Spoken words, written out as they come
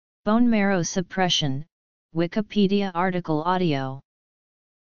Bone marrow suppression, Wikipedia article audio.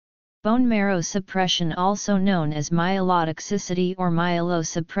 Bone marrow suppression, also known as myelotoxicity or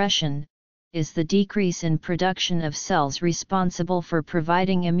myelosuppression, is the decrease in production of cells responsible for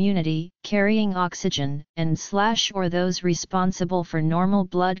providing immunity, carrying oxygen, and/or those responsible for normal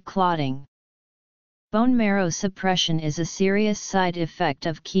blood clotting. Bone marrow suppression is a serious side effect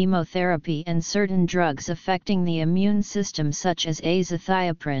of chemotherapy and certain drugs affecting the immune system such as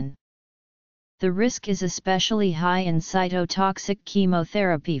azathioprine. The risk is especially high in cytotoxic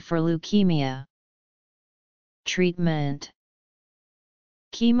chemotherapy for leukemia. Treatment: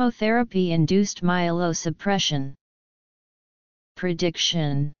 chemotherapy-induced myelosuppression.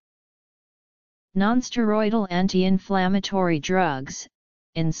 Prediction: nonsteroidal anti-inflammatory drugs,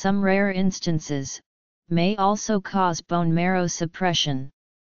 in some rare instances, may also cause bone marrow suppression.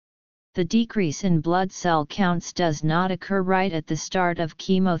 The decrease in blood cell counts does not occur right at the start of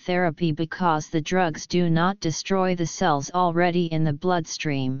chemotherapy because the drugs do not destroy the cells already in the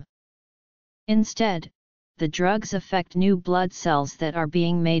bloodstream. Instead, the drugs affect new blood cells that are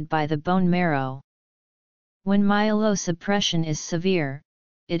being made by the bone marrow. When myelosuppression is severe,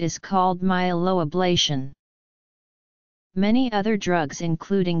 it is called myeloablation. Many other drugs,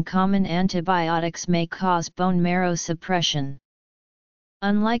 including common antibiotics, may cause bone marrow suppression.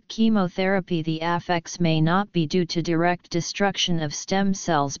 Unlike chemotherapy, the effects may not be due to direct destruction of stem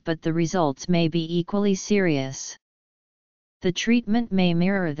cells, but the results may be equally serious. The treatment may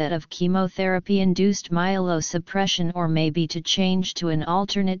mirror that of chemotherapy-induced myelosuppression, or may be to change to an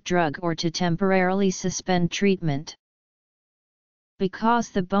alternate drug or to temporarily suspend treatment. Because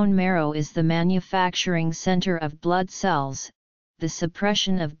the bone marrow is the manufacturing center of blood cells, the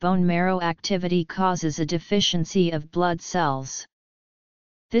suppression of bone marrow activity causes a deficiency of blood cells.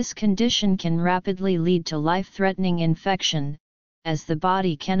 This condition can rapidly lead to life-threatening infection, as the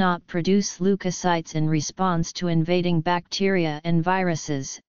body cannot produce leukocytes in response to invading bacteria and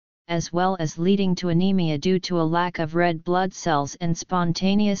viruses, as well as leading to anemia due to a lack of red blood cells and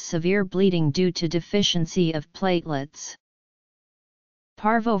spontaneous severe bleeding due to deficiency of platelets.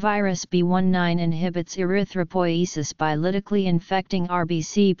 Parvovirus B19 inhibits erythropoiesis by lytically infecting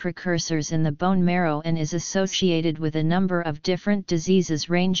RBC precursors in the bone marrow and is associated with a number of different diseases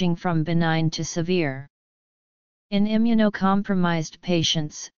ranging from benign to severe. In immunocompromised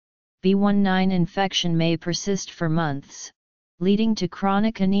patients, B19 infection may persist for months, leading to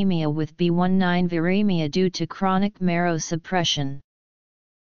chronic anemia with B19 viremia due to chronic marrow suppression.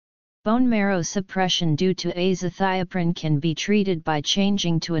 Bone marrow suppression due to azathioprine can be treated by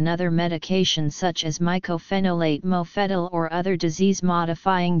changing to another medication such as mycophenolate mofetil or other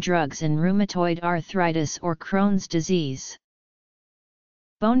disease-modifying drugs in rheumatoid arthritis or Crohn's disease.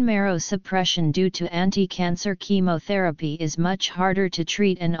 Bone marrow suppression due to anti-cancer chemotherapy is much harder to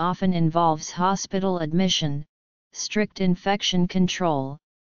treat and often involves hospital admission, strict infection control,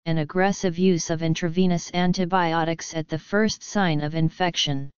 and aggressive use of intravenous antibiotics at the first sign of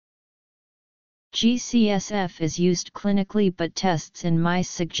infection. G-CSF is used clinically, but tests in mice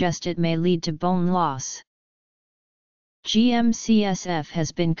suggest it may lead to bone loss. GM-CSF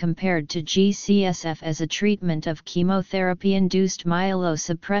has been compared to G-CSF as a treatment of chemotherapy-induced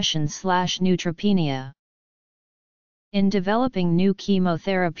myelosuppression/neutropenia. In developing new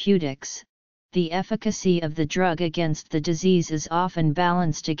chemotherapeutics, the efficacy of the drug against the disease is often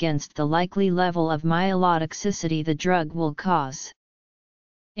balanced against the likely level of myelotoxicity the drug will cause.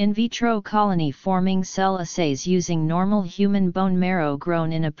 In vitro colony-forming cell assays using normal human bone marrow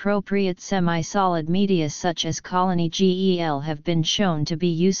grown in appropriate semi-solid media such as colony GEL have been shown to be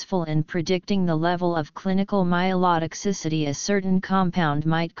useful in predicting the level of clinical myelotoxicity a certain compound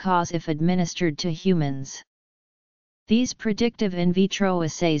might cause if administered to humans. These predictive in vitro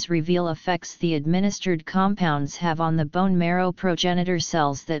assays reveal effects the administered compounds have on the bone marrow progenitor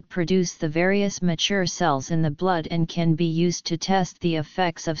cells that produce the various mature cells in the blood, and can be used to test the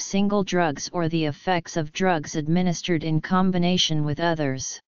effects of single drugs or the effects of drugs administered in combination with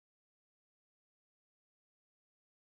others.